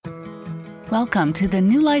Welcome to the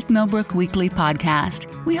New Life Millbrook Weekly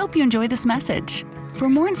Podcast. We hope you enjoy this message. For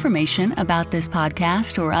more information about this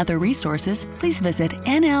podcast or other resources, please visit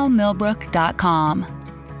nlmillbrook.com.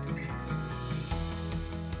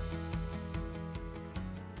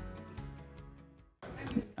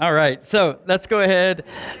 All right, so let's go ahead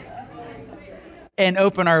and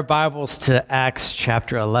open our Bibles to Acts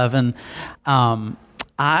chapter 11.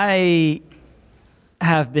 I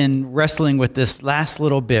have been wrestling with this last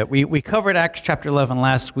little bit. We covered Acts chapter 11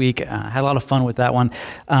 last week. Had a lot of fun with that one.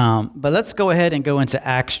 But let's go ahead and go into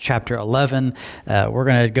Acts chapter 11. We're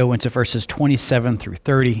going to go into verses 27 through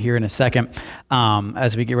 30 here in a second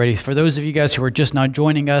as we get ready. For those of you guys who are just now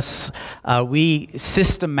joining us, we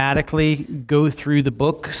systematically go through the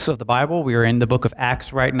books of the Bible. We are in the book of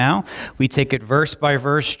Acts right now. We take it verse by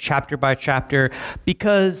verse, chapter by chapter,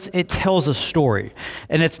 because it tells a story.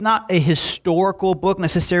 And it's not a historical book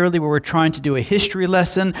necessarily where we're trying to do a history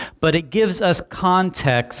lesson, but it gives us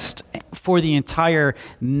context for the entire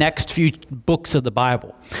next few books of the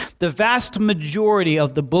Bible. The vast majority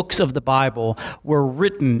of the books of the Bible were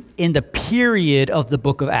written in the period of the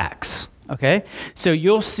book of Acts. Okay, so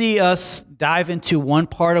you'll see us dive into one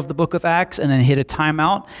part of the book of Acts and then hit a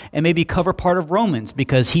timeout and maybe cover part of Romans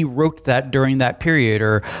because he wrote that during that period,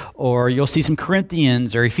 or you'll see some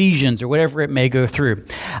Corinthians or Ephesians or whatever it may go through.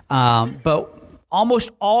 But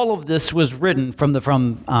almost all of this was written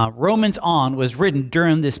from Romans on was written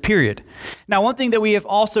during this period. Now, one thing that we have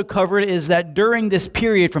also covered is that during this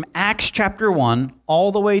period from Acts chapter 1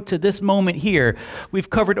 all the way to this moment here, we've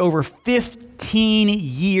covered over 15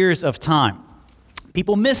 years of time.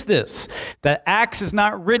 People miss this, that Acts is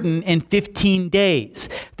not written in 15 days.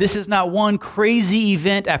 This is not one crazy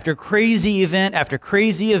event after crazy event after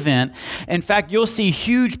crazy event. In fact, you'll see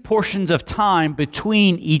huge portions of time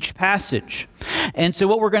between each passage. And so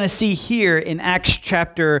what we're going to see here in Acts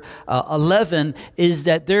chapter 11 is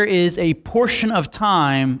that there is a portion of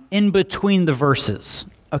time in between the verses,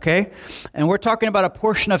 okay? And we're talking about a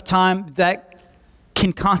portion of time that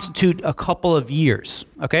can constitute a couple of years,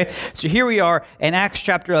 okay? So here we are in Acts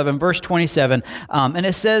chapter 11, verse 27, and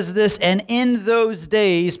it says this, "And in those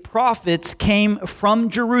days prophets came from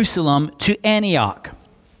Jerusalem to Antioch.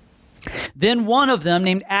 Then one of them,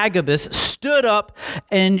 named Agabus, stood up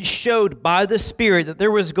and showed by the Spirit that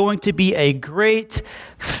there was going to be a great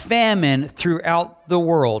famine throughout the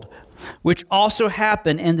world, which also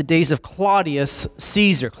happened in the days of Claudius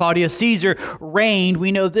Caesar." Claudius Caesar reigned,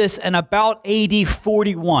 we know this, in about AD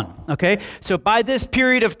 41, okay? So by this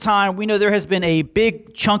period of time, we know there has been a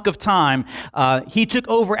big chunk of time. He took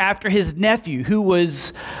over after his nephew, who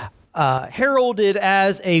was heralded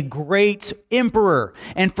as a great emperor.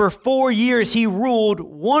 And for 4 years, he ruled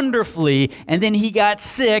wonderfully, and then he got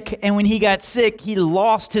sick, and when he got sick, he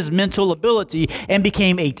lost his mental ability and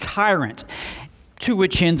became a tyrant, to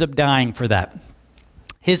which he ends up dying for that.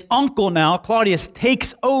 His uncle now, Claudius,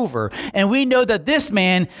 takes over, and we know that this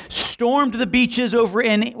man stormed the beaches over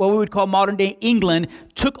in what we would call modern-day England,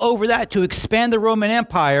 took over that to expand the Roman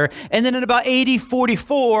Empire, and then in about AD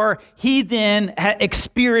 44, he then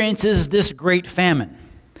experiences this great famine.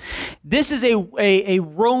 This is a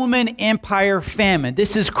Roman Empire famine.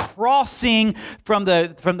 This is crossing from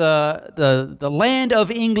the land of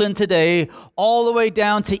England today all the way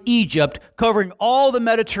down to Egypt, covering all the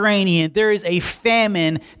Mediterranean. There is a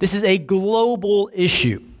famine. This is a global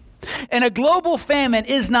issue. And a global famine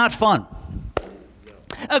is not fun.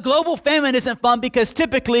 A global famine isn't fun because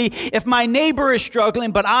typically if my neighbor is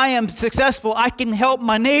struggling but I am successful, I can help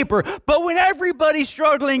my neighbor. But when everybody's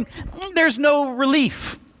struggling, there's no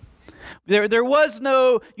relief. There was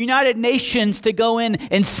no United Nations to go in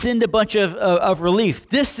and send a bunch of relief.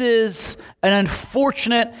 This is an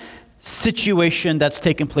unfortunate situation that's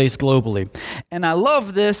taken place globally. And I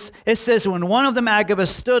love this. It says, when one of them,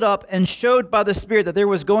 Agabus, stood up and showed by the Spirit that there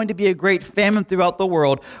was going to be a great famine throughout the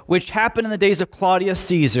world, which happened in the days of Claudius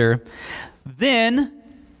Caesar, then,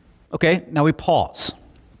 okay, now we pause.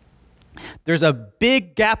 There's a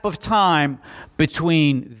big gap of time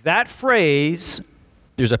between that phrase.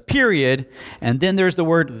 There's a period, and then there's the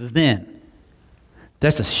word then.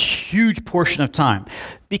 That's a huge portion of time.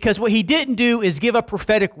 Because what he didn't do is give a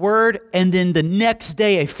prophetic word, and then the next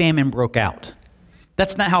day a famine broke out.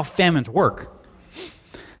 That's not how famines work.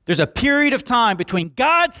 There's a period of time between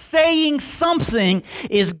God saying something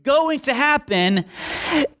is going to happen,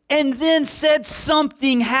 and then said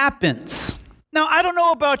something happens. Now, I don't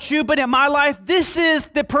know about you, but in my life, this is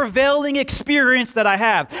the prevailing experience that I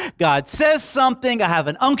have. God says something, I have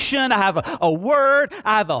an unction, I have a word,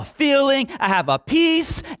 I have a feeling, I have a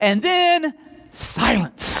peace, and then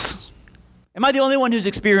silence. Am I the only one who's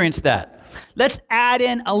experienced that? let's add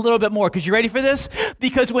in a little bit more, because you ready for this?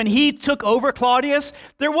 Because when he took over Claudius,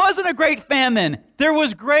 there wasn't a great famine. There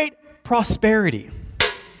was great prosperity.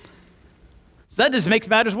 So that just makes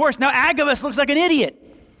matters worse. Now Agabus looks like an idiot.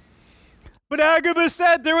 But Agabus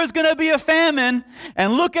said there was going to be a famine,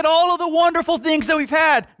 and look at all of the wonderful things that we've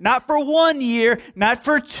had. Not for 1 year, not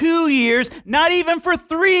for 2 years, not even for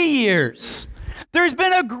 3 years. There's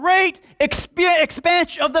been a great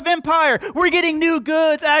expansion of the empire. We're getting new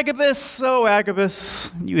goods, Agabus. Oh,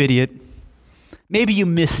 Agabus, you idiot. Maybe you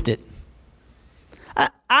missed it.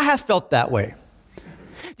 I have felt that way.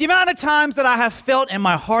 The amount of times that I have felt in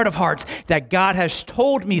my heart of hearts that God has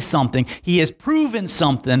told me something, he has proven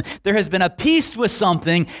something, there has been a peace with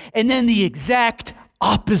something, and then the exact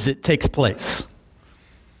opposite takes place.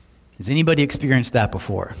 Has anybody experienced that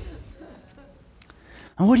before?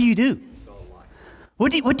 And what do you do?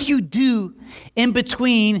 What do you do in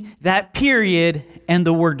between that period and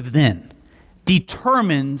the word then?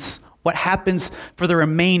 Determines what happens for the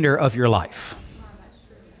remainder of your life.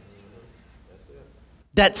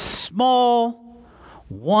 That small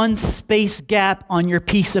one space gap on your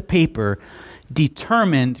piece of paper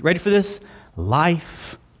determined, ready for this?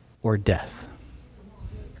 Life or death.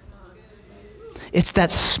 It's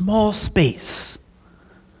that small space.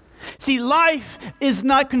 See, life is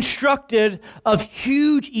not constructed of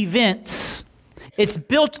huge events. It's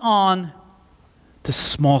built on the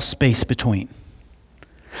small space between.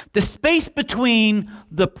 The space between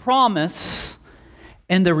the promise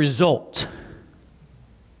and the result.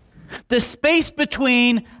 The space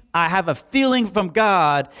between I have a feeling from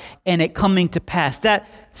God and it coming to pass. That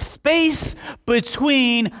space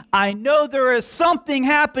between I know there is something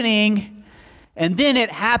happening and then it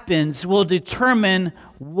happens will determine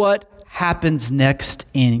what happens next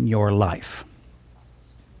in your life.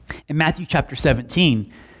 In Matthew chapter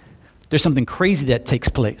 17, there's something crazy that takes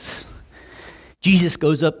place. Jesus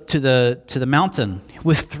goes up to the mountain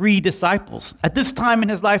with 3 disciples. At this time in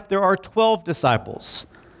his life, there are 12 disciples.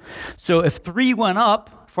 So if 3 went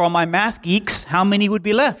up, for all my math geeks, how many would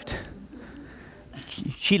be left?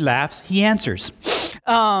 She laughs. He answers.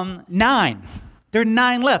 9. There are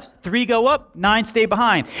 9 left. 3 go up, 9 stay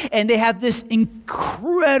behind. And they have this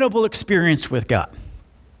incredible experience with God.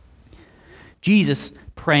 Jesus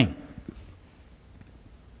praying.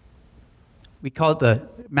 We call it the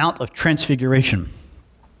Mount of Transfiguration.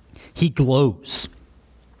 He glows.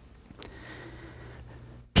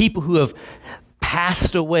 People who have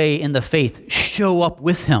passed away in the faith show up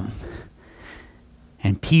with him.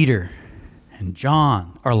 And Peter and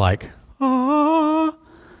John are like, oh,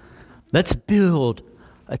 let's build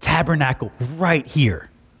a tabernacle right here.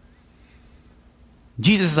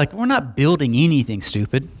 Jesus is like, we're not building anything,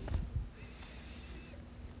 stupid.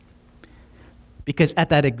 Because at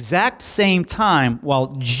that exact same time, while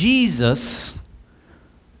Jesus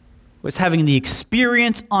was having the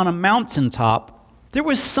experience on a mountaintop, there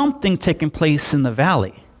was something taking place in the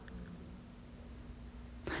valley.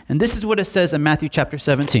 And this is what it says in Matthew chapter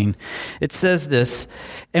 17. It says this,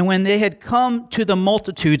 and when they had come to the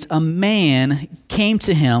multitudes, a man came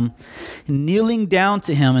to him, kneeling down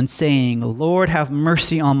to him and saying, Lord, have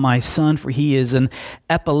mercy on my son, for he is an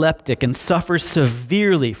epileptic and suffers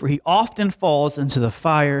severely, for he often falls into the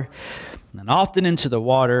fire and often into the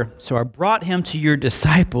water. So I brought him to your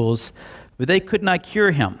disciples, but they could not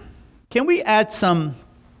cure him. Can we add some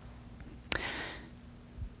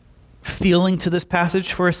feeling to this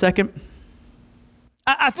passage for a second?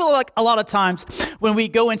 I feel like a lot of times when we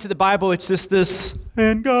go into the Bible, it's just this,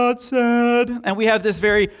 and God said, and we have this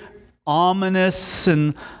very ominous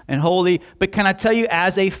and holy. But can I tell you,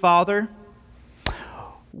 as a father,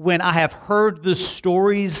 when I have heard the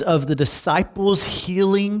stories of the disciples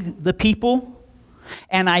healing the people,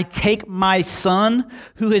 and I take my son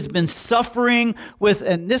who has been suffering with,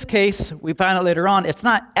 in this case, we find out later on, it's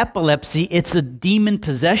not epilepsy, it's a demon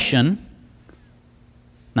possession.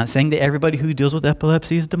 Not saying that everybody who deals with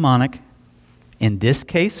epilepsy is demonic. In this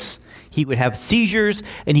case, he would have seizures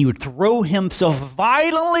and he would throw himself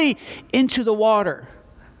violently into the water.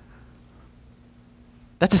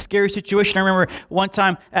 That's a scary situation. I remember one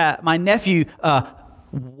time my nephew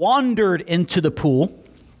wandered into the pool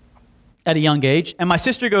at a young age, and my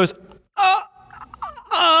sister goes,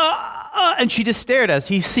 and she just stared as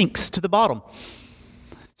he sinks to the bottom.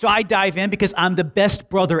 So I dive in because I'm the best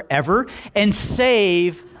brother ever and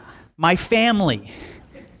save my family.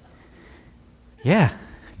 Yeah,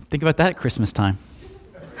 think about that at Christmas time.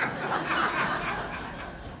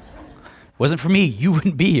 Wasn't for me, you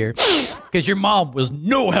wouldn't be here because your mom was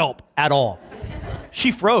no help at all.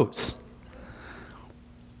 She froze.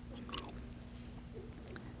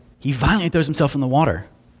 He violently throws himself in the water.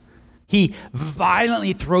 He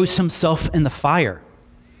violently throws himself in the fire.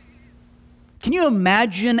 Can you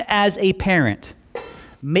imagine as a parent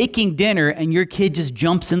making dinner and your kid just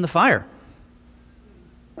jumps in the fire?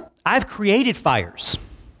 I've created fires.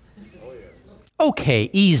 Okay,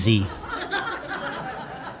 easy.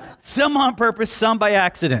 Some on purpose, some by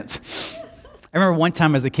accident. I remember one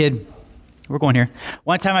time as a kid,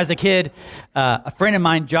 a friend of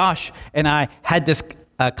mine, Josh, and I had this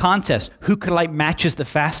contest, who could light matches the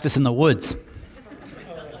fastest in the woods.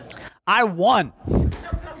 I won.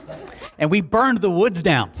 And we burned the woods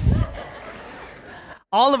down.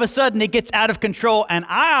 All of a sudden, it gets out of control, and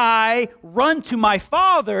I run to my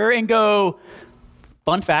father and go,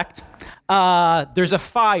 fun fact, there's a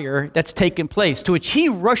fire that's taken place, to which he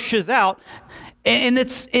rushes out, and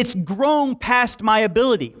it's grown past my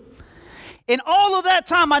ability. In all of that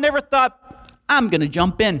time, I never thought, I'm going to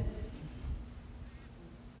jump in.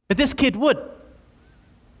 But this kid would.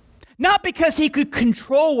 Not because he could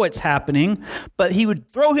control what's happening, but he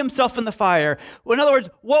would throw himself in the fire. Well, in other words,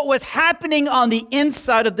 what was happening on the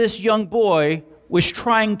inside of this young boy was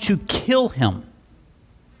trying to kill him.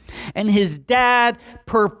 And his dad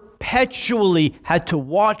perpetually had to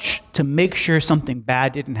watch to make sure something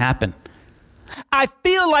bad didn't happen. I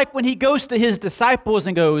feel like when he goes to his disciples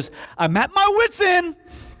and goes, I'm at my wit's end,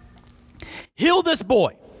 heal this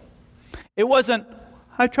boy. It wasn't,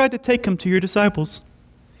 I tried to take him to your disciples.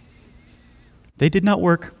 They did not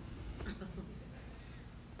work.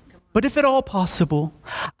 But if at all possible,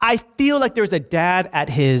 I feel like there's a dad at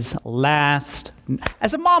his last.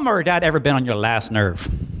 Has a mom or a dad ever been on your last nerve?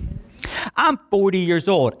 I'm 40 years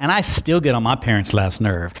old, and I still get on my parents' last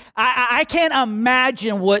nerve. I can't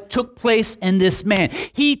imagine what took place in this man.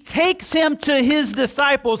 He takes him to his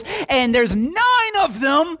disciples, and there's 9 of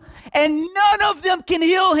them, and none of them can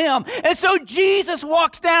heal him. And so Jesus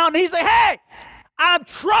walks down, and he's like, hey, I'm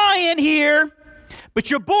trying here, but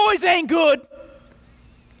your boys ain't good.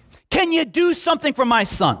 Can you do something for my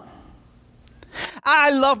son?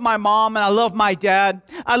 I love my mom and I love my dad.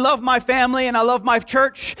 I love my family and I love my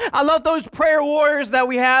church. I love those prayer warriors that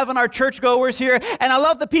we have in our churchgoers here. And I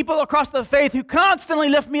love the people across the faith who constantly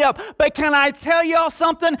lift me up. But can I tell y'all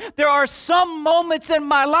something? There are some moments in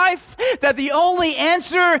my life that the only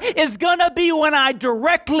answer is going to be when I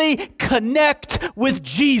directly connect with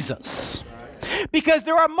Jesus. Because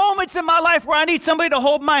there are moments in my life where I need somebody to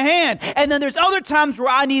hold my hand. And then there's other times where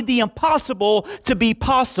I need the impossible to be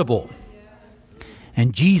possible.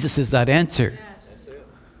 And Jesus is that answer.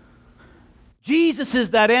 Jesus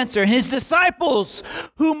is that answer. And his disciples,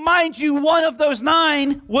 who, mind you, one of those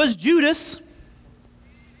 9 was Judas,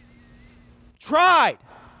 tried.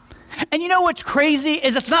 And you know what's crazy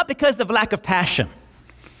is it's not because of lack of passion.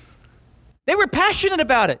 They were passionate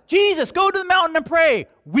about it. Jesus, go to the mountain and pray.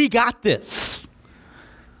 We got this.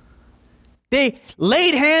 They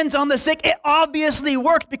laid hands on the sick. It obviously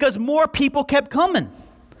worked because more people kept coming.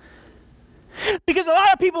 Because a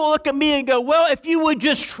lot of people look at me and go, well, if you would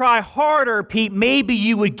just try harder, Pete, maybe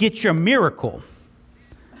you would get your miracle.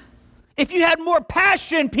 If you had more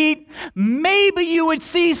passion, Pete, maybe you would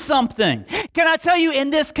see something. Can I tell you, in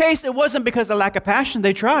this case, it wasn't because of lack of passion.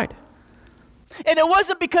 They tried. And it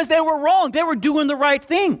wasn't because they were wrong. They were doing the right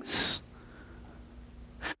things.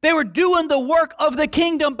 They were doing the work of the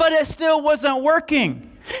kingdom, but it still wasn't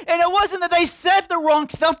working. And it wasn't that they said the wrong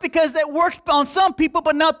stuff, because it worked on some people,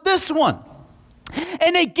 but not this one.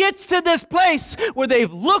 And it gets to this place where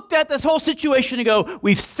they've looked at this whole situation and go,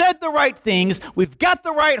 we've said the right things, we've got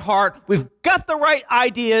the right heart, we've got the right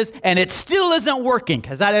ideas, and it still isn't working.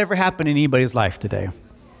 Has that ever happened in anybody's life today?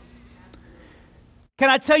 Can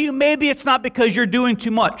I tell you, maybe it's not because you're doing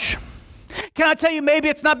too much. Can I tell you, maybe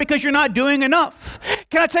it's not because you're not doing enough.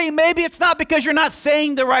 Can I tell you, maybe it's not because you're not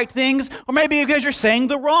saying the right things, or maybe because you're saying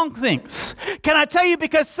the wrong things. Can I tell you,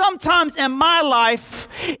 because sometimes in my life,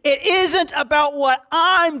 it isn't about what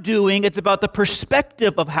I'm doing, it's about the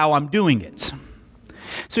perspective of how I'm doing it.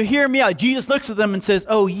 So hear me out. Jesus looks at them and says,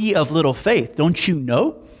 oh, ye of little faith, don't you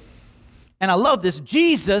know? And I love this.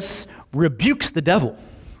 Jesus rebukes the devil.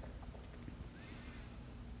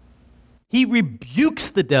 He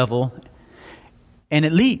rebukes the devil, and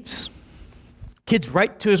it leaves. Kid's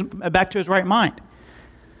right to back to his right mind.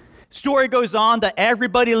 Story goes on that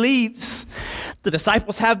everybody leaves. The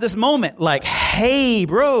disciples have this moment like, hey,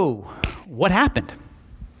 bro, what happened?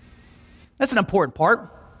 That's an important part.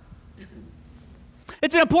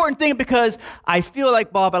 It's an important thing because I feel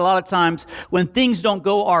like, Bob, a lot of times when things don't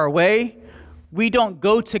go our way, we don't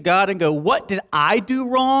go to God and go, what did I do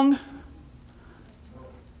wrong?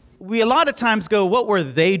 We a lot of times go, what were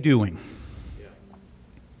they doing?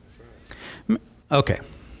 Okay.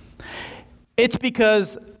 It's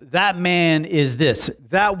because that man is this,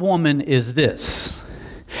 that woman is this.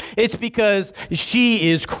 It's because she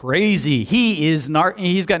is crazy. He's got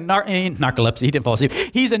narcolepsy. He didn't fall asleep.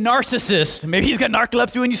 He's a narcissist. Maybe he's got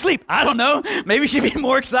narcolepsy when you sleep. I don't know. Maybe it should be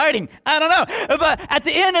more exciting. I don't know. But at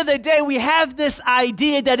the end of the day, we have this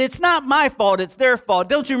idea that it's not my fault, it's their fault.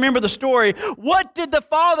 Don't you remember the story? What did the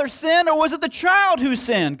father sin, or was it the child who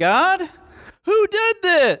sinned, God? Who did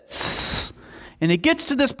this? And it gets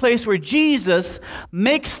to this place where Jesus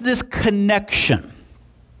makes this connection.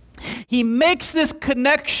 He makes this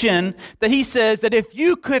connection that he says that if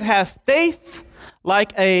you could have faith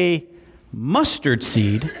like a mustard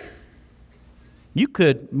seed, you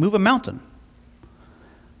could move a mountain.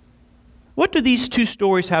 What do these two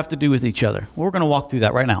stories have to do with each other? Well, we're going to walk through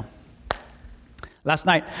that right now. Last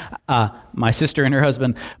night, my sister and her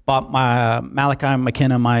husband bought Malachi,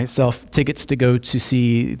 McKenna, myself tickets to go to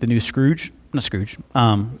see the new Christmas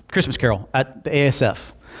Carol at the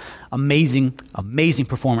ASF. Amazing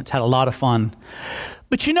performance. Had a lot of fun.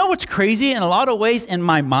 But you know what's crazy? In a lot of ways, in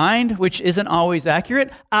my mind, which isn't always accurate,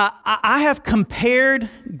 I have compared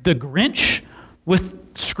the Grinch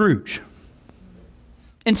with Scrooge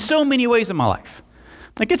in so many ways in my life.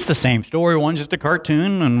 Like, it's the same story. One's just a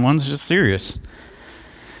cartoon and one's just serious.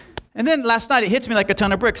 And then last night, it hits me like a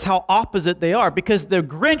ton of bricks how opposite they are, because the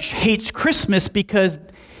Grinch hates Christmas because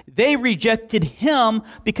they rejected him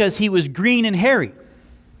because he was green and hairy.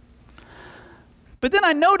 But then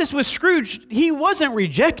I noticed with Scrooge, he wasn't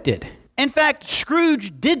rejected. In fact,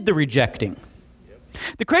 Scrooge did the rejecting.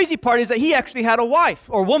 The crazy part is that he actually had a wife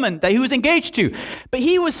or woman that he was engaged to. But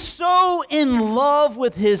he was so in love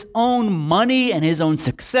with his own money and his own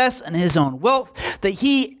success and his own wealth that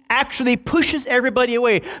he actually pushes everybody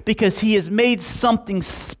away because he has made something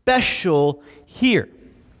special here.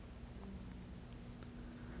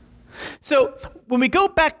 So when we go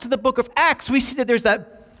back to the book of Acts, we see that there's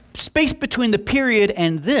that space between the period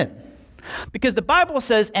and then. Because the Bible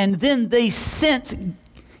says, and then they sent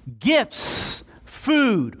gifts,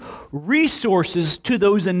 food, resources to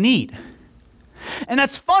those in need. And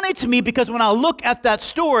that's funny to me because when I look at that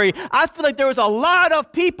story, I feel like there was a lot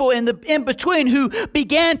of people in between who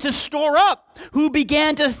began to store up, who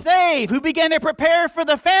began to save, who began to prepare for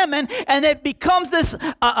the famine, and it becomes this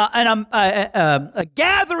a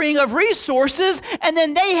gathering of resources, and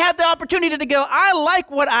then they had the opportunity to go, I like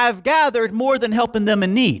what I've gathered more than helping them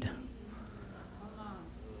in need.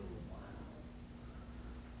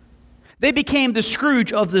 They became the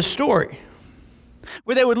Scrooge of this story,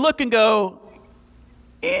 where they would look and go,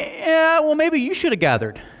 yeah, well, maybe you should have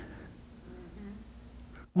gathered.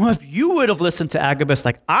 Well, if you would have listened to Agabus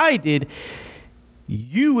like I did,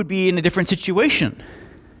 you would be in a different situation.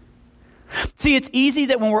 See, it's easy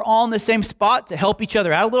that when we're all in the same spot to help each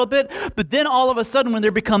other out a little bit, but then all of a sudden when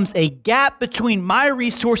there becomes a gap between my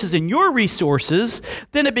resources and your resources,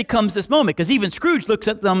 then it becomes this moment. Because even Scrooge looks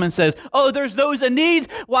at them and says, oh, there's those in need?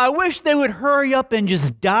 Well, I wish they would hurry up and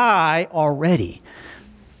just die already.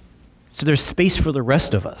 So there's space for the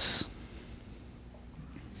rest of us.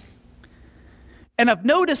 And I've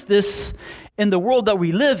noticed this in the world that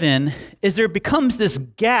we live in, is there becomes this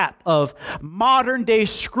gap of modern day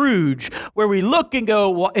Scrooge where we look and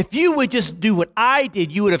go, well, if you would just do what I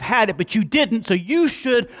did, you would have had it, but you didn't, so you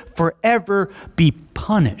should forever be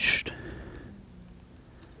punished.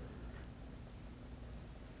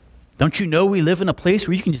 Don't you know we live in a place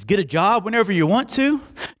where you can just get a job whenever you want to?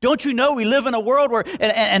 Don't you know we live in a world where,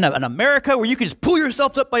 in America, where you can just pull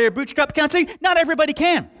yourself up by your bootstrap? Can I say, not everybody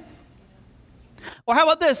can. Or how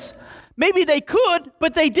about this? Maybe they could,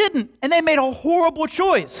 but they didn't, and they made a horrible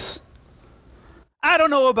choice. I don't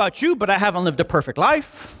know about you, but I haven't lived a perfect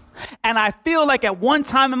life. And I feel like at one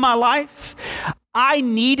time in my life, I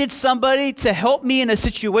needed somebody to help me in a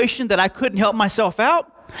situation that I couldn't help myself out.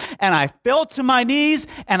 And I fell to my knees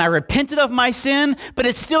and I repented of my sin, but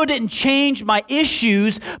it still didn't change my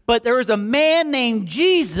issues. But there was a man named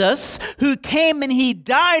Jesus who came and he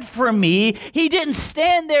died for me. He didn't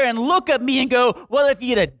stand there and look at me and go, well, if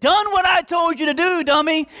you'd have done what I told you to do,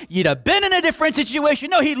 dummy, you'd have been in a different situation.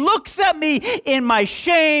 No, he looks at me in my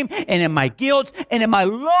shame and in my guilt and in my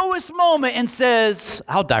lowest moment and says,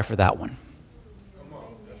 I'll die for that one.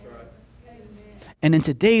 And in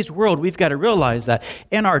today's world, we've got to realize that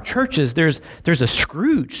in our churches, there's a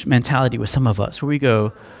Scrooge mentality with some of us where we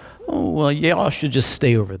go, oh, well, y'all should just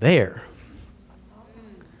stay over there.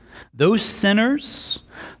 Those sinners,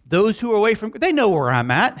 those who are away from, they know where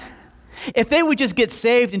I'm at. If they would just get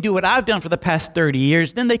saved and do what I've done for the past 30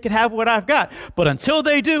 years, then they could have what I've got. But until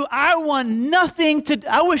they do, I want nothing to,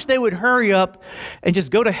 I wish they would hurry up and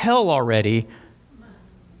just go to hell already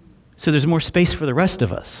so there's more space for the rest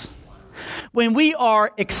of us. When we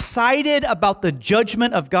are excited about the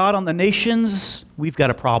judgment of God on the nations, we've got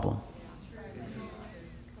a problem.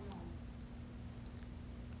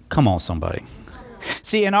 Come on, somebody.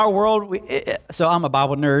 See, in our world, so I'm a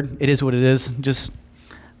Bible nerd. It is what it is.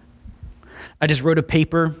 I just wrote a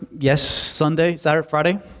paper, Saturday,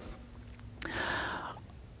 Friday,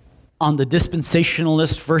 on the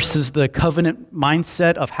dispensationalist versus the covenant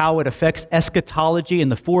mindset of how it affects eschatology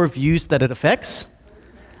and the four views that it affects.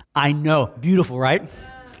 I know. Beautiful, right?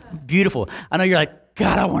 Beautiful. I know you're like,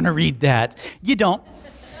 God, I want to read that. You don't.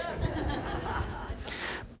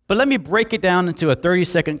 But let me break it down into a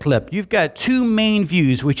 30-second clip. You've got two main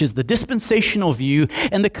views, which is the dispensational view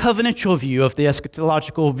and the covenantal view of the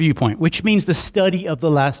eschatological viewpoint, which means the study of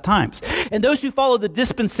the last times. And those who follow the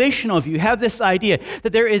dispensational view have this idea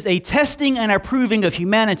that there is a testing and approving of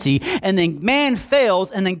humanity, and then man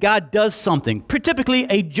fails, and then God does something, typically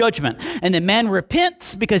a judgment. And then man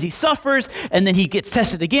repents because he suffers, and then he gets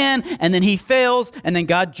tested again, and then he fails, and then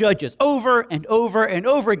God judges over and over and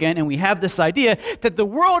over again. And we have this idea that the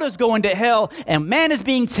world is going to hell and man is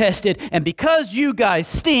being tested, and because you guys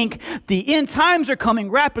stink, the end times are coming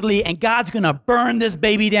rapidly and God's going to burn this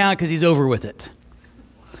baby down because he's over with it.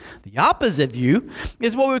 The opposite view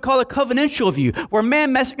is what we call a covenantal view, where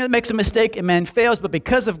man makes a mistake and man fails, but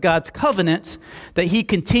because of God's covenant, that he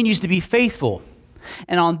continues to be faithful.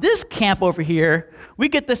 And on this camp over here, we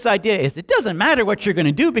get this idea is it doesn't matter what you're going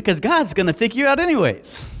to do because God's going to figure you out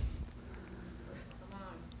anyways.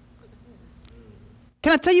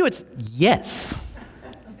 Can I tell you it's yes?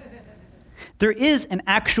 There is an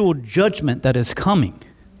actual judgment that is coming.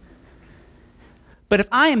 But if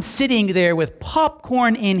I am sitting there with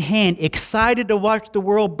popcorn in hand, excited to watch the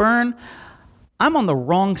world burn, I'm on the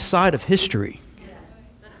wrong side of history.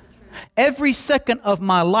 Every second of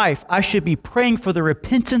my life, I should be praying for the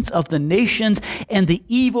repentance of the nations and the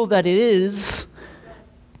evil that it is,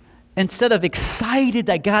 instead of excited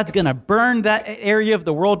that God's going to burn that area of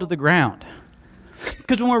the world to the ground.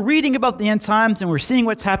 Because when we're reading about the end times and we're seeing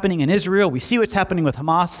what's happening in Israel, we see what's happening with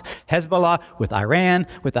Hamas, Hezbollah, with Iran,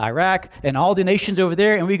 with Iraq, and all the nations over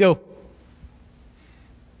there, and we go,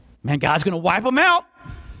 man, God's going to wipe them out.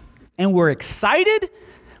 And we're excited,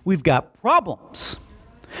 we've got problems.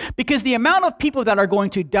 Because the amount of people that are going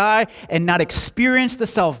to die and not experience the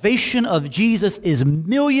salvation of Jesus is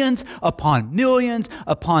millions upon millions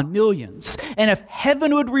upon millions. And if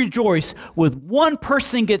heaven would rejoice with one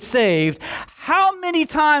person get saved, how many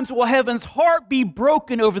times will heaven's heart be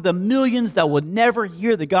broken over the millions that will never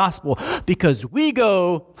hear the gospel? Because we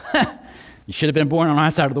go, you should have been born on our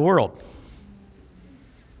side of the world.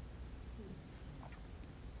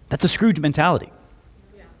 That's a Scrooge mentality.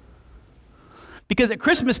 Because at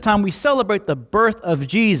Christmas time, we celebrate the birth of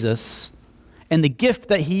Jesus and the gift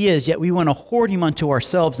that he is, yet we want to hoard him unto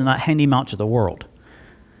ourselves and not hand him out to the world.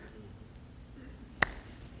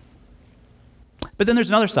 But then there's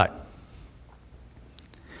another side.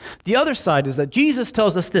 The other side is that Jesus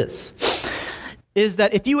tells us this, is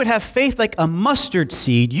that if you would have faith like a mustard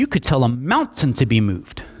seed, you could tell a mountain to be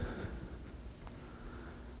moved.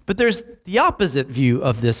 But there's the opposite view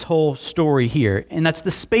of this whole story here, and that's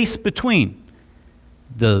the space between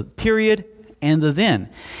the period and the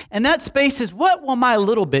then. And that space is, what will my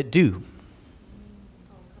little bit do?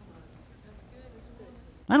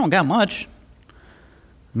 I don't got much.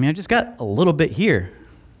 I mean, I just got a little bit here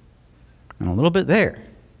and a little bit there.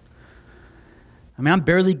 I mean, I'm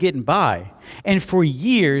barely getting by. And for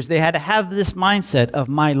years, they had to have this mindset of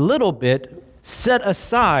my little bit set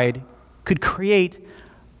aside could create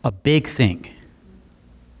a big thing.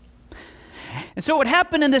 And so what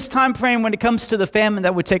happened in this time frame when it comes to the famine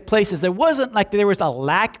that would take place is there wasn't like there was a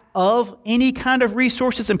lack of any kind of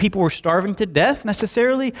resources and people were starving to death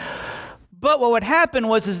necessarily. But what would happen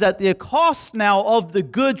is that the cost now of the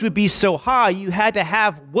goods would be so high, you had to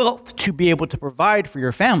have wealth to be able to provide for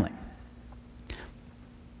your family.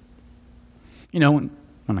 You know,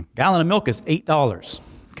 when a gallon of milk is $8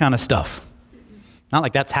 kind of stuff. Not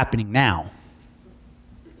like that's happening now.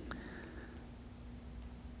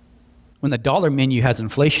 When the dollar menu has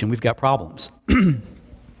inflation, we've got problems. And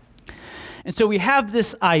so we have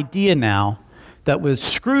this idea now that with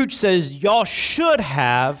Scrooge says, y'all should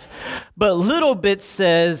have, but little bit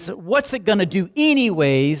says, what's it going to do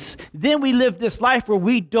anyways? Then we live this life where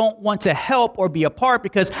we don't want to help or be a part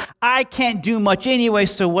because I can't do much anyway,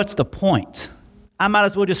 so what's the point? I might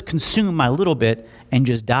as well just consume my little bit and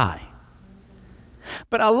just die.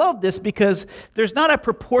 But I love this because there's not a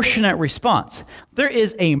proportionate response. There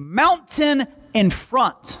is a mountain in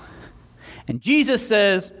front. And Jesus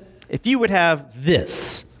says, if you would have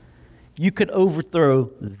this, you could overthrow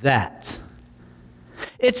that.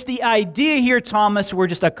 It's the idea here, Thomas, where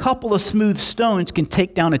just a couple of smooth stones can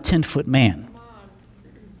take down a 10-foot man.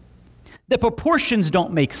 The proportions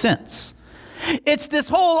don't make sense. It's this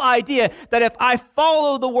whole idea that if I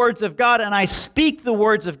follow the words of God and I speak the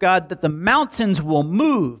words of God, that the mountains will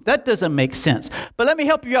move. That doesn't make sense. But let me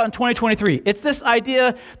help you out in 2023. It's this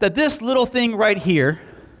idea that this little thing right here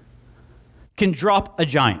can drop a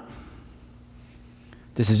giant.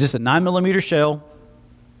 This is just a 9mm shell.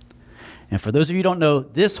 And for those of you who don't know,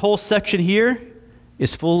 this whole section here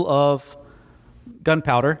is full of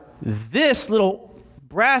gunpowder. This little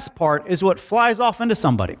brass part is what flies off into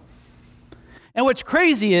somebody. And what's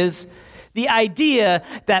crazy is the idea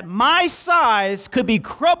that my size could be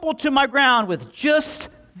crumpled to my ground with just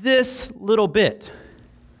this little bit.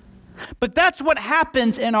 But that's what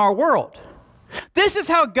happens in our world. This is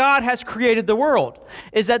how God has created the world,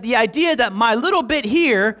 is that the idea that my little bit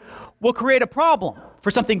here will create a problem for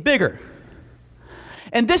something bigger.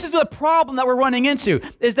 And this is the problem that we're running into,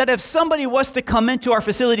 is that if somebody was to come into our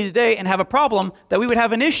facility today and have a problem, that we would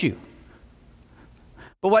have an issue.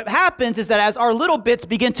 But what happens is that as our little bits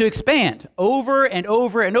begin to expand over and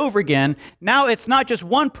over and over again, now it's not just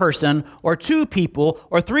one person or two people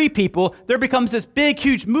or three people. There becomes this big,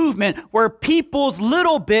 huge movement where people's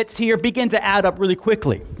little bits here begin to add up really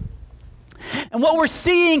quickly. And what we're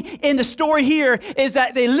seeing in the story here is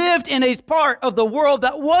that they lived in a part of the world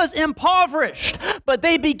that was impoverished, but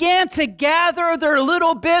they began to gather their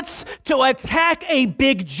little bits to attack a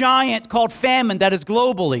big giant called famine that is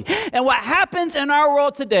globally. And what happens in our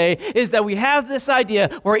world today is that we have this idea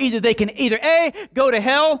where they can either A, go to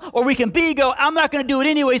hell, or we can B, go, I'm not going to do it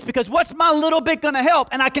anyways because what's my little bit going to help?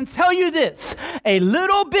 And I can tell you this, a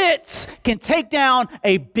little bit can take down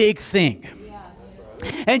a big thing.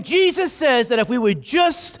 And Jesus says that if we would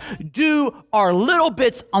just do our little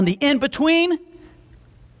bits on the in-between,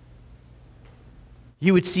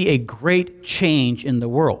 you would see a great change in the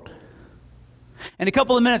world. In a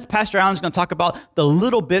couple of minutes, Pastor Allen's going to talk about the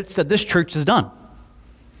little bits that this church has done.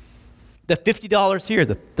 The $50 here,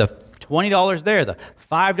 the $20 there, the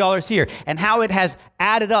 $5 here, and how it has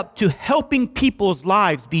added up to helping people's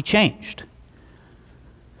lives be changed.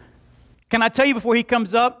 Can I tell you before he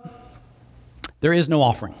comes up? There is no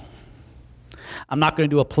offering. I'm not going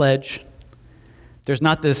to do a pledge. There's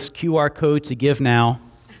not this QR code to give now.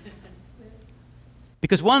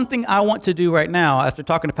 Because one thing I want to do right now, after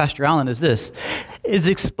talking to Pastor Allen, is this, is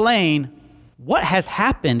explain what has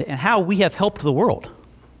happened and how we have helped the world.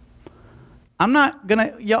 I'm not going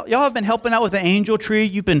to, y'all have been helping out with the angel tree.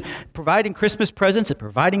 You've been providing Christmas presents and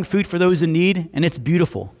providing food for those in need, and it's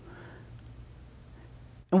beautiful.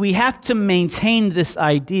 And we have to maintain this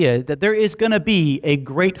idea that there is going to be a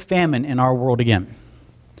great famine in our world again.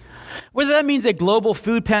 Whether that means a global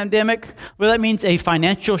food pandemic, whether that means a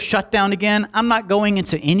financial shutdown again, I'm not going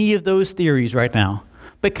into any of those theories right now.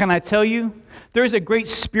 But can I tell you, there's a great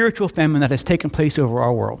spiritual famine that has taken place over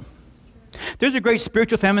our world. There's a great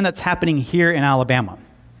spiritual famine that's happening here in Alabama.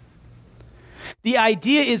 The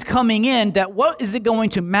idea is coming in that what is it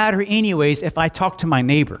going to matter anyways if I talk to my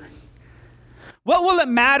neighbor? What will it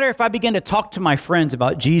matter if I begin to talk to my friends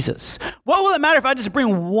about Jesus? What will it matter if I just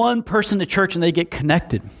bring one person to church and they get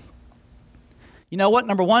connected? You know what?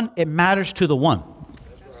 Number one, it matters to the one.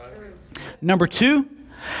 Number two,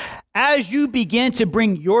 as you begin to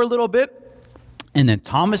bring your little bit, and then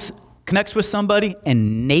Thomas connects with somebody,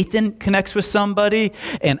 and Nathan connects with somebody,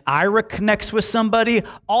 and Ira connects with somebody,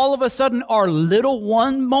 all of a sudden our little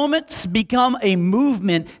one moments become a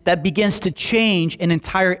movement that begins to change an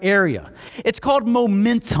entire area. It's called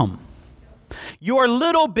momentum. Your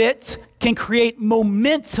little bits can create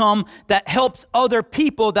momentum that helps other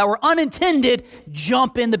people that were unintended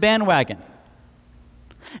jump in the bandwagon.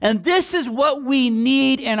 And this is what we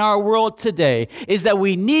need in our world today, is that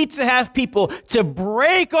we need to have people to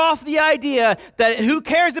break off the idea that who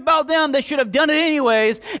cares about them, they should have done it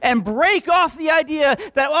anyways, and break off the idea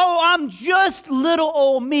that, oh, I'm just little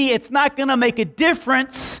old me. It's not going to make a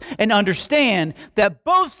difference, and understand that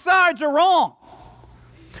both sides are wrong.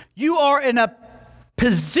 You are in a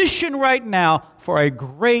position right now for a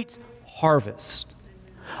great harvest,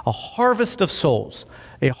 a harvest of souls,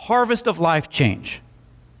 a harvest of life change.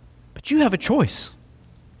 But you have a choice.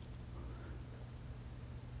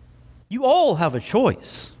 You all have a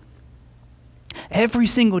choice. Every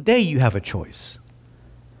single day you have a choice.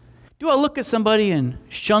 Do I look at somebody and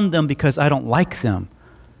shun them because I don't like them?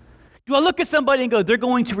 Do I look at somebody and go, they're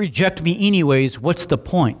going to reject me anyways, what's the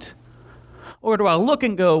point? Or do I look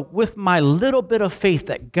and go, with my little bit of faith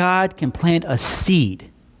that God can plant a seed,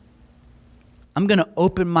 I'm going to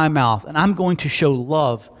open my mouth and I'm going to show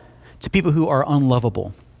love to people who are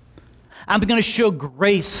unlovable. I'm going to show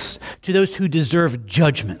grace to those who deserve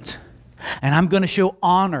judgment. And I'm going to show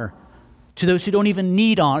honor to those who don't even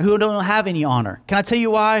need honor, who don't have any honor. Can I tell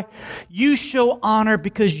you why? You show honor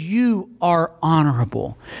because you are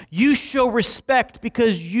honorable. You show respect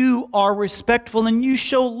because you are respectful. And you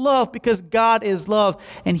show love because God is love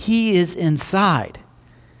and He is inside.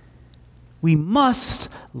 We must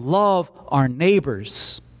love our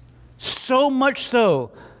neighbors, so much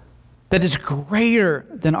so that it's greater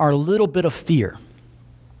than our little bit of fear,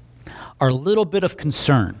 our little bit of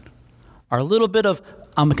concern, our little bit of,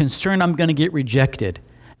 I'm concerned I'm going to get rejected,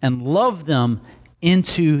 and love them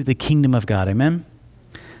into the kingdom of God. Amen?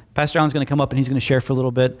 Pastor Allen's going to come up and he's going to share for a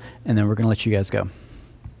little bit, and then we're going to let you guys go.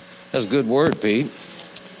 That's a good word, Pete.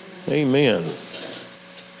 Amen.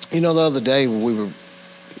 You know, the other day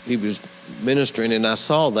he was ministering, and I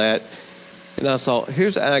saw that, and I thought,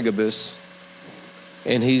 here's Agabus,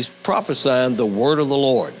 and he's prophesying the word of the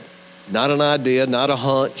Lord. Not an idea, not a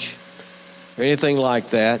hunch, or anything like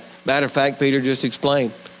that. Matter of fact, Peter just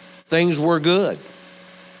explained, things were good.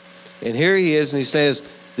 And here he is, and he says,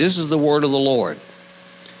 this is the word of the Lord.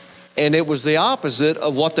 And it was the opposite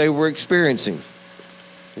of what they were experiencing.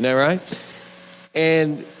 Isn't that right?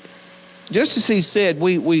 And just as he said,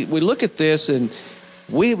 we look at this, and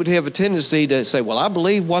we would have a tendency to say, well, I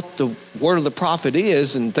believe what the word of the prophet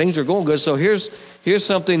is, and things are going good. So here's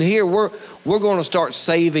something here. We're going to start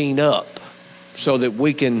saving up so that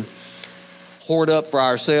we can hoard up for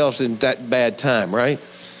ourselves in that bad time, right?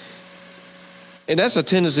 And that's a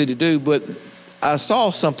tendency to do, but I saw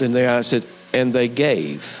something there. I said, and they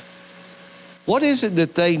gave. What is it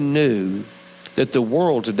that they knew that the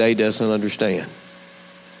world today doesn't understand?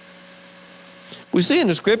 We see in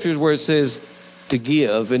the scriptures where it says to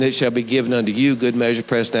give, and it shall be given unto you, good measure,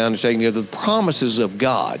 pressed down and shaken together. The promises of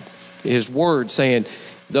God, His word saying,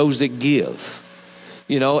 those that give.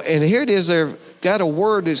 You know, and here it is, they've got a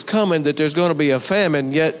word that's coming that there's going to be a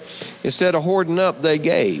famine, yet instead of hoarding up, they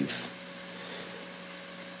gave.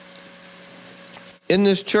 In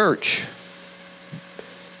this church,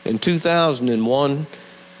 in 2001,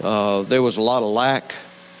 there was a lot of lack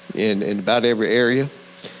in about every area.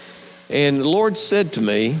 And the Lord said to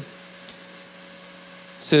me,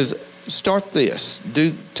 says, start this.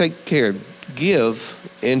 Take care.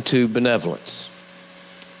 Give into benevolence.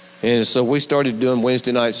 And so we started doing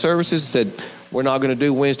Wednesday night services. Said, we're not going to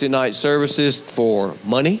do Wednesday night services for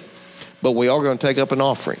money, but we are going to take up an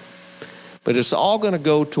offering. But it's all going to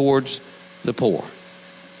go towards the poor.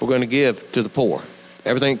 We're going to give to the poor.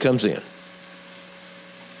 Everything that comes in.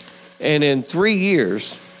 And in 3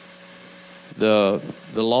 years, the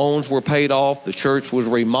loans were paid off. The church was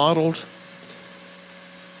remodeled.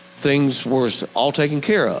 Things were all taken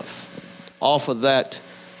care of. Off of that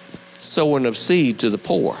sowing of seed to the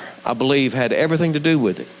poor, I believe, had everything to do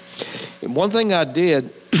with it. And one thing I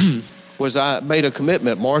did was I made a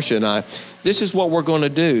commitment, Marcia and I, this is what we're going to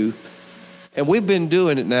do. And we've been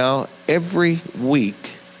doing it now every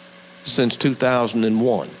week since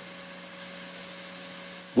 2001.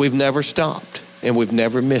 We've never stopped, and we've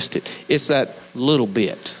never missed it. It's that little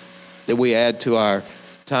bit that we add to our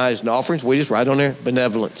tithes and offerings. We just write on there,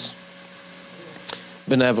 benevolence.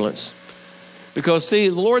 Benevolence. Because, see,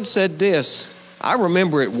 the Lord said this, I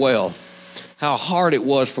remember it well, how hard it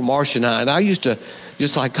was for Marcia and I used to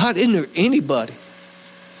just like, God, isn't there anybody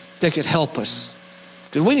that could help us?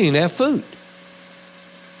 Because we didn't even have food.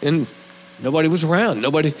 And nobody was around.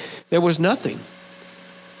 There was nothing.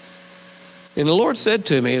 And the Lord said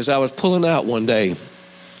to me as I was pulling out one day,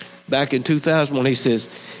 back in 2001, He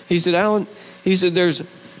said, Alan, He said, there's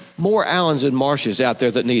more Allens and Marcias out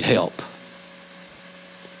there that need help.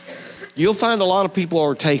 You'll find a lot of people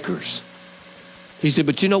are takers. He said,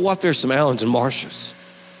 but you know what? There's some Allens and Marcias.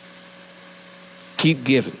 Keep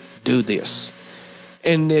giving. Do this.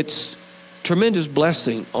 And it's tremendous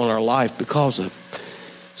blessing on our life because of it.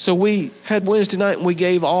 So we had Wednesday night and we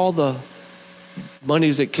gave all the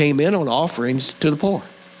monies that came in on offerings to the poor.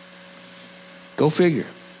 Go figure.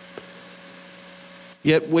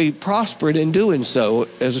 Yet we prospered in doing so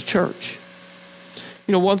as a church.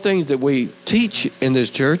 You know, one thing that we teach in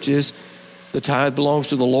this church is the tithe belongs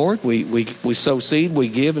to the Lord. We sow seed, we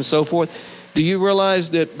give, and so forth. Do you realize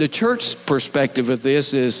that the church's perspective of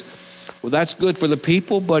this is, well, that's good for the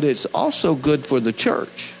people, but it's also good for the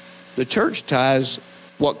church. The church tithes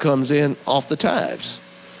what comes in off the tithes.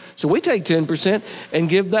 So we take 10% and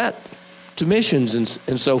give that to missions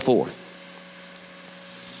and so forth.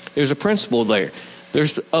 There's a principle there.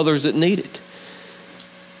 There's others that need it.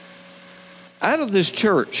 Out of this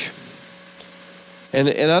church, and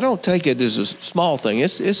I don't take it as a small thing.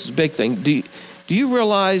 It's a big thing. Do Do you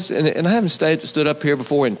realize, and I haven't stood up here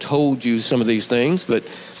before and told you some of these things, but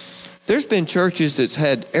there's been churches that's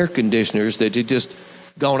had air conditioners that had just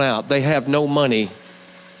gone out. They have no money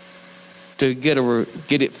to get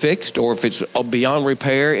it fixed, or if it's beyond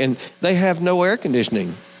repair, and they have no air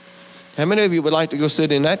conditioning. How many of you would like to go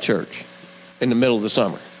sit in that church in the middle of the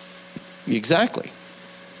summer? Exactly.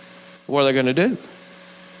 What are they going to do?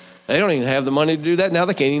 They don't even have the money to do that. Now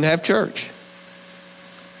they can't even have church.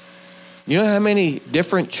 You know how many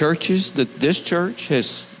different churches that this church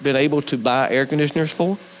has been able to buy air conditioners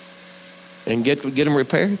for and get them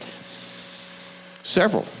repaired?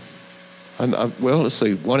 Several. Well, let's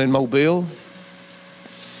see. One in Mobile,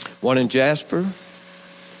 one in Jasper,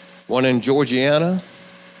 one in Georgiana,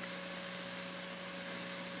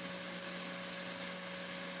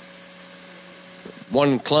 one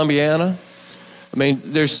in Columbiana. I mean,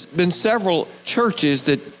 there's been several churches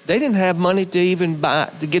that they didn't have money to even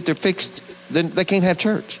buy to get their fixed. They can't have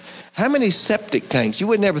church. How many septic tanks? You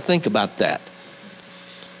would never think about that.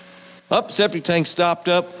 Septic tank stopped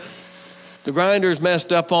up. The grinder's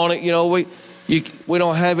messed up on it. You know, we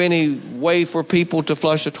don't have any way for people to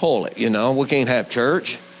flush a toilet. You know, we can't have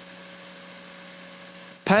church.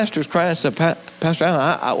 Pastor's crying, said, Pastor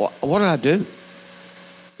Allen, what do I do?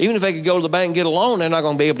 Even if they could go to the bank and get a loan, they're not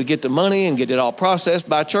going to be able to get the money and get it all processed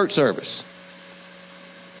by church service.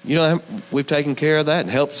 You know, we've taken care of that and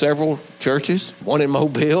helped several churches, one in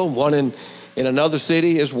Mobile, one in another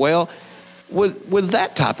city as well, with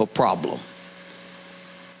that type of problem.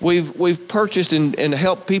 We've purchased and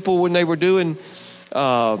helped people when they were doing,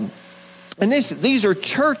 and these are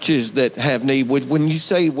churches that have need. When you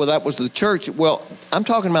say, well, that was the church, well, I'm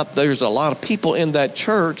talking about there's a lot of people in that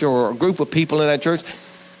church or a group of people in that church.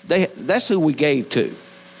 That's who we gave to.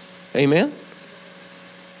 Amen?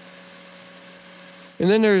 And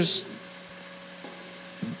then there's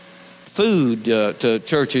food to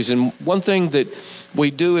churches. And one thing that we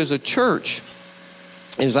do as a church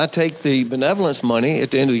is I take the benevolence money at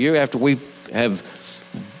the end of the year after we have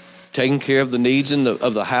taken care of the needs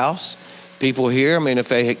of the house. People here, I mean, if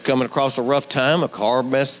they coming across a rough time, a car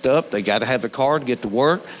messed up, they got to have the car to get to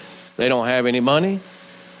work. They don't have any money.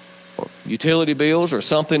 Or utility bills or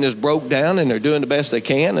something is broke down and they're doing the best they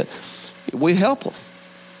can, and we help them.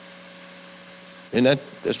 And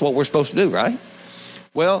that's what we're supposed to do, right?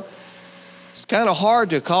 Well, it's kind of hard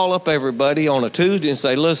to call up everybody on a Tuesday and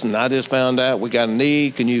say, listen, I just found out we got a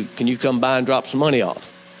need. Can you come by and drop some money off?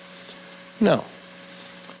 No.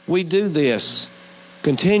 We do this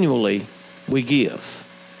continually. We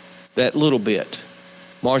give that little bit.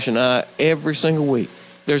 Marcia and I, every single week.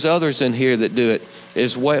 There's others in here that do it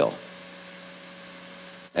as well.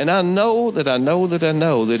 And I know that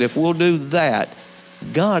if we'll do that,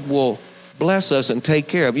 God will bless us and take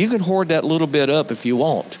care of. You can hoard that little bit up if you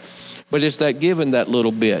want, but it's that giving that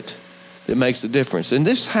little bit that makes the difference. In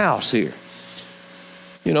this house here,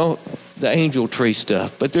 you know, the angel tree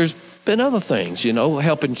stuff, but there's been other things, you know,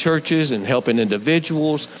 helping churches and helping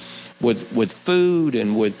individuals with food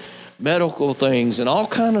and with medical things and all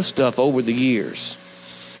kind of stuff over the years.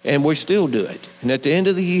 And we still do it. And at the end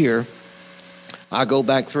of the year, I go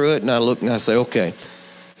back through it and I look and I say, okay,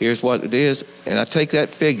 here's what it is. And I take that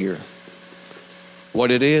figure,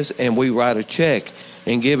 what it is, and we write a check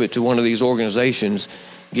and give it to one of these organizations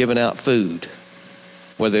giving out food.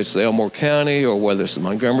 Whether it's the Elmore County or whether it's the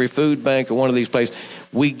Montgomery Food Bank or one of these places,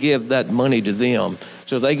 we give that money to them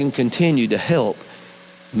so they can continue to help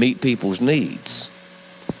meet people's needs.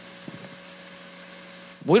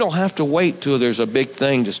 We don't have to wait till there's a big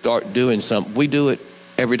thing to start doing something. We do it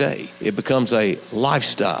every day. It becomes a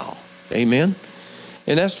lifestyle. Amen?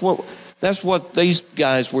 And that's what these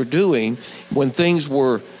guys were doing when things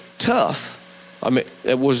were tough. I mean,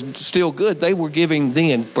 it was still good. They were giving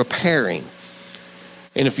then, preparing.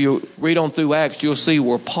 And if you read on through Acts, you'll see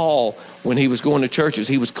where Paul, when he was going to churches,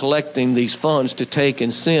 he was collecting these funds to take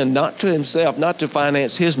and send, not to himself, not to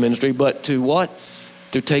finance his ministry, but to what?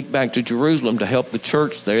 To take back to Jerusalem to help the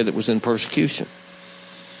church there that was in persecution.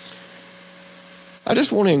 I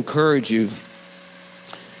just want to encourage you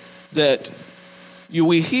that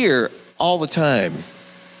we hear all the time,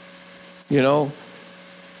 you know,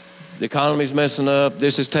 the economy's messing up,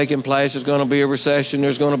 this is taking place, there's going to be a recession,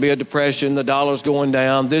 there's going to be a depression, the dollar's going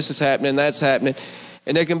down, this is happening, that's happening.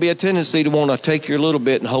 And there can be a tendency to want to take your little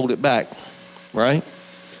bit and hold it back, right?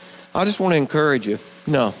 I just want to encourage you,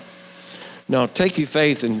 no, take your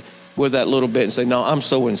faith and with that little bit and say, no, I'm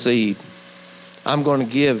sowing seed. I'm going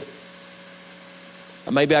to give.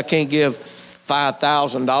 Maybe I can't give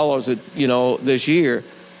 $5,000, this year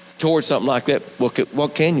towards something like that.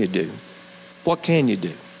 What can you do? What can you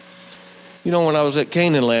do? You know, when I was at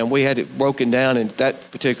Canaan Land, we had it broken down. And at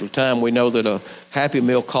that particular time, we know that a Happy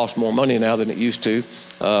Meal costs more money now than it used to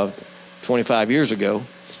 25 years ago.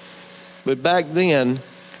 But back then,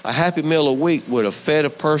 a Happy Meal a week would have fed a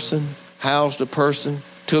person, housed a person,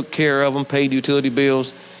 took care of them, paid utility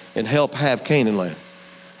bills, and helped have Canaan Land.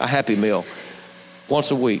 A Happy Meal once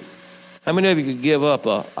a week. How many of you could give up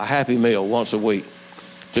a Happy Meal once a week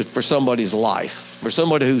just for somebody's life, for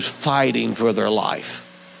somebody who's fighting for their life?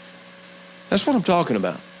 That's what I'm talking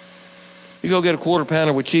about. You go get a quarter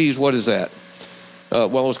pounder with cheese, what is that? One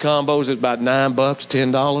of those combos is about $9,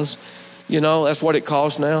 $10. You know, that's what it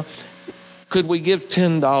costs now. Could we give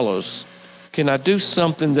 $10? Can I do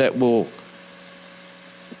something that will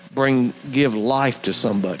give life to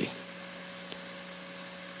somebody?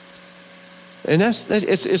 And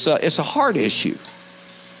it's a heart issue.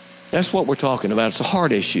 That's what we're talking about. It's a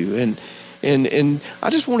heart issue. And I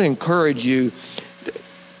just want to encourage you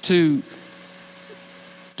to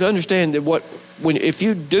understand that if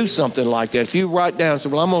you do something like that, if you write down and say,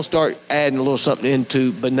 well, I'm going to start adding a little something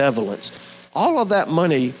into benevolence, all of that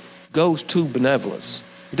money goes to benevolence.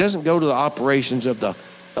 It doesn't go to the operations of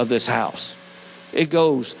this house. It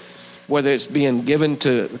goes, whether it's being given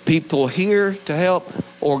to people here to help,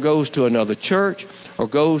 or goes to another church, or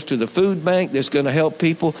goes to the food bank that's going to help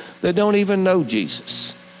people that don't even know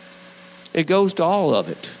Jesus. It goes to all of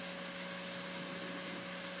it.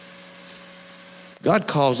 God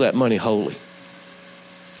calls that money holy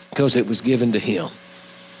because it was given to him.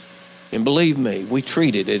 And believe me, we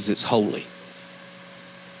treat it as it's holy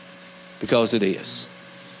because it is.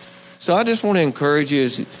 So I just want to encourage you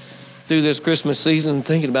through this Christmas season,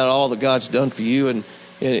 thinking about all that God's done for you and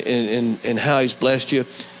how he's blessed you.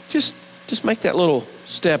 Just make that little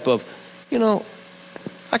step of, you know,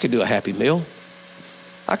 I could do a Happy Meal.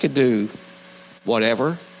 I could do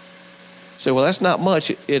whatever. So, well, that's not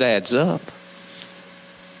much. It adds up.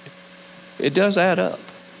 It does add up.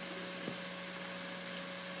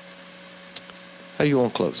 How do you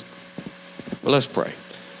want to close it? Well, let's pray.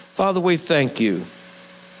 Father, we thank you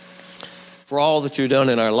for all that you've done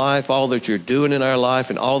in our life, all that you're doing in our life,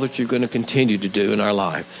 and all that you're going to continue to do in our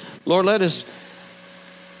life. Lord, let us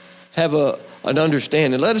have an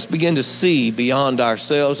understanding. Let us begin to see beyond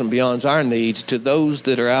ourselves and beyond our needs to those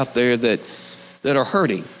that are out there that are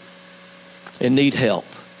hurting and need help.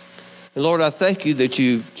 And Lord, I thank you that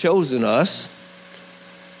you've chosen us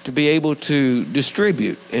to be able to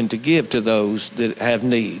distribute and to give to those that have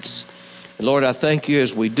needs. And Lord, I thank you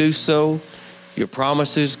as we do so. Your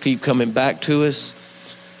promises keep coming back to us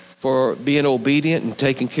for being obedient and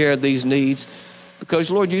taking care of these needs.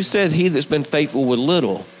 Because, Lord, you said he that's been faithful with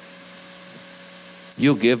little,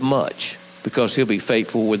 you'll give much, because he'll be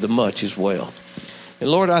faithful with the much as well. And,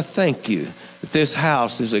 Lord, I thank you that this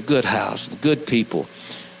house is a good house, good people,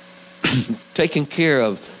 taking care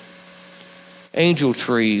of angel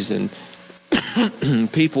trees and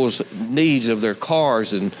people's needs of their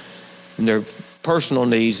cars and their personal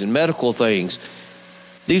needs and medical things.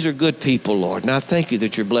 These are good people, Lord, and I thank you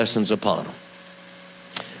that your blessings upon them.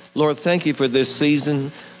 Lord, thank you for this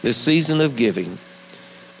season of giving,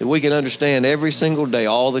 that we can understand every single day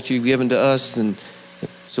all that you've given to us, and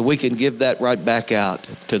so we can give that right back out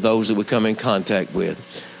to those that we come in contact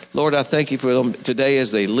with. Lord, I thank you for them today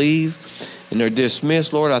as they leave and they're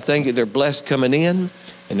dismissed. Lord, I thank you they're blessed coming in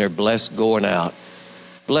and they're blessed going out.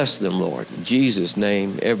 Bless them, Lord. In Jesus'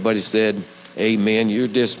 name, everybody said, amen. You're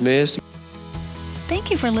dismissed.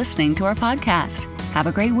 Thank you for listening to our podcast. Have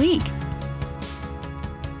a great week.